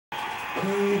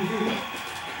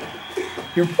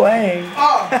You're playing.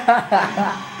 Oh!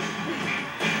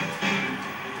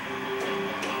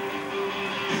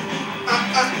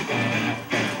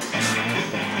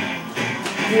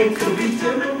 It could be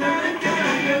different. I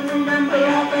can't remember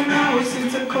half an hour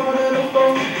since I called it a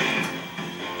phone.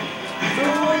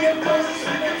 Throw all your clothes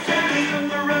and your friends on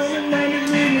the road, and then you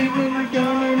leave me when we're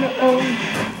down on the own.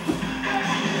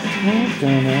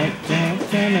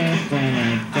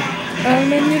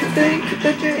 And when you think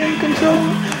that you're in control,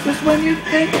 just when you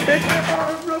think that you're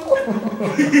on a roll.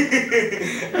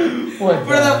 What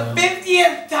For the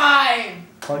 50th time!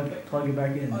 Plug it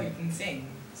back in. Oh, you can sing.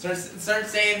 Start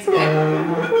saying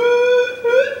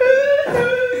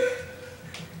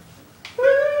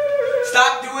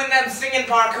Stop doing them singing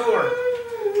parkour.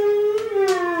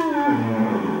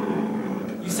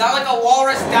 You sound like a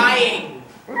walrus dying.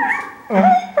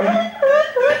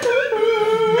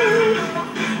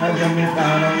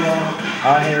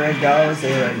 Oh, here it goes,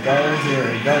 here it goes, here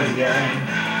it goes again.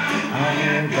 Oh,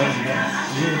 here it goes again.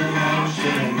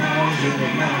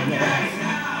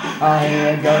 Oh, here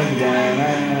it goes again.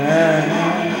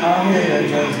 Oh, here it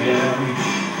goes again.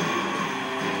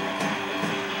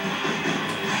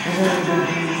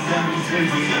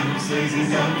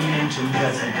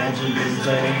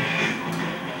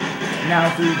 Now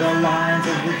through the lines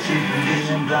of the cheap and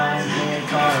being blind, for a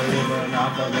car with a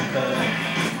knock on the curb.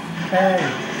 Hey!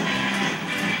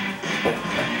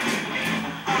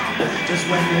 Just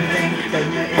when you think that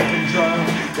you're in control,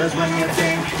 just when you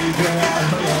think you get out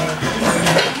of love.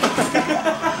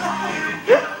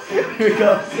 Here it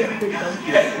goes, here it goes.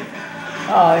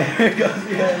 Oh, here it goes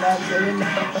again, I'm saying no.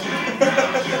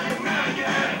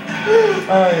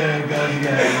 Oh, here it goes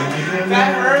again.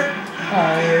 That hurt?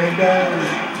 Oh, here it goes.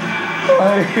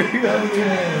 Oh, here it goes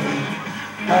again.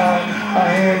 Oh,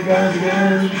 here it goes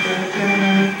again.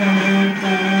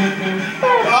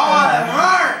 Oh, that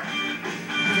hurt!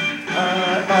 Oh,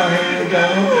 here it goes.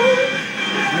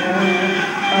 Oh, here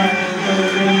it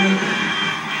goes again.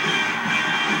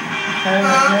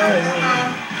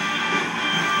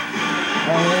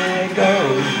 Oh, here it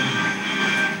goes.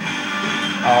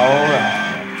 All right.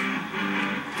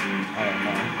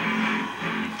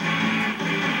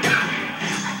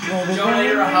 Jonah,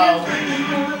 you're a hoe.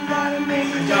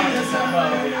 Jonah's a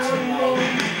hoe.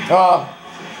 Oh.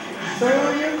 So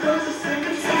you go to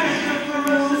second side of the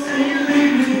rose and you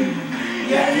leave me.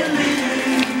 Yeah, you leave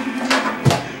me.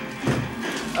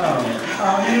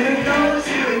 Oh, here it goes,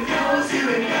 here it goes, here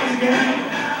it goes again.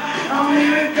 Oh,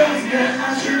 here it goes again. I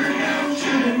should've known,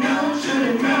 should've known,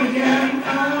 should've known again.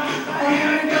 Oh,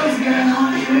 here it goes again. Oh,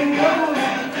 here it goes.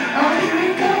 Oh,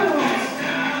 here it goes.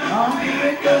 Oh, here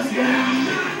it goes again.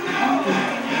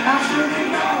 I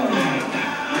should've known.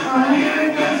 Oh, here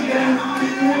it goes again. Oh,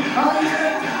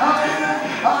 yeah, oh,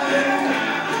 yeah, oh,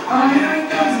 yeah. Oh, here it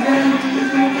goes again.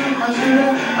 I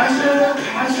should've.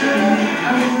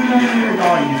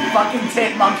 Oh, you fucking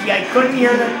tit monkey. I couldn't see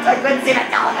the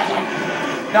television.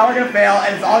 Now we're gonna fail,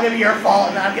 and it's all gonna be your fault,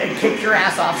 and I'm gonna kick your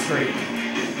ass off screen.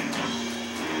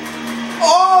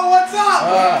 Oh, what's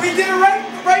up? We did it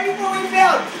right before we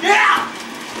failed. Yeah!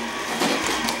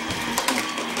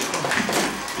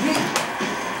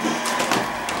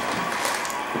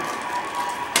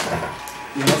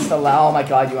 You missed allow. Oh my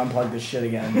god, you unplugged this shit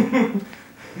again.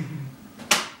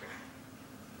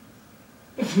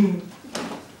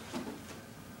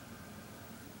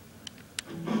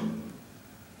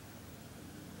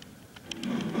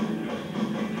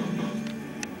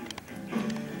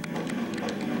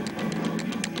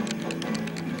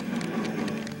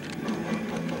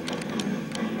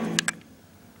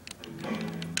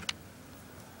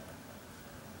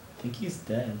 I think he's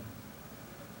dead.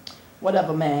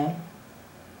 Whatever, man.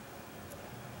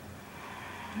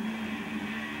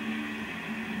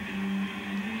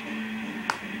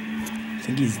 I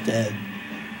think he's dead.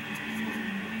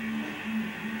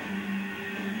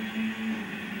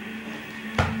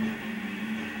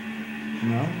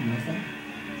 No, nothing.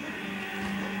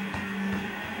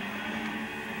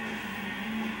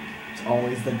 It's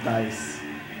always the dice.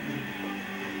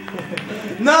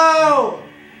 No!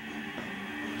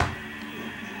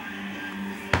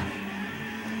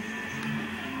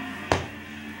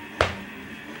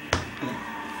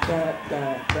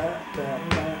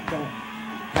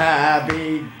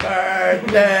 Happy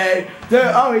birthday to...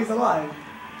 Oh, he's alive.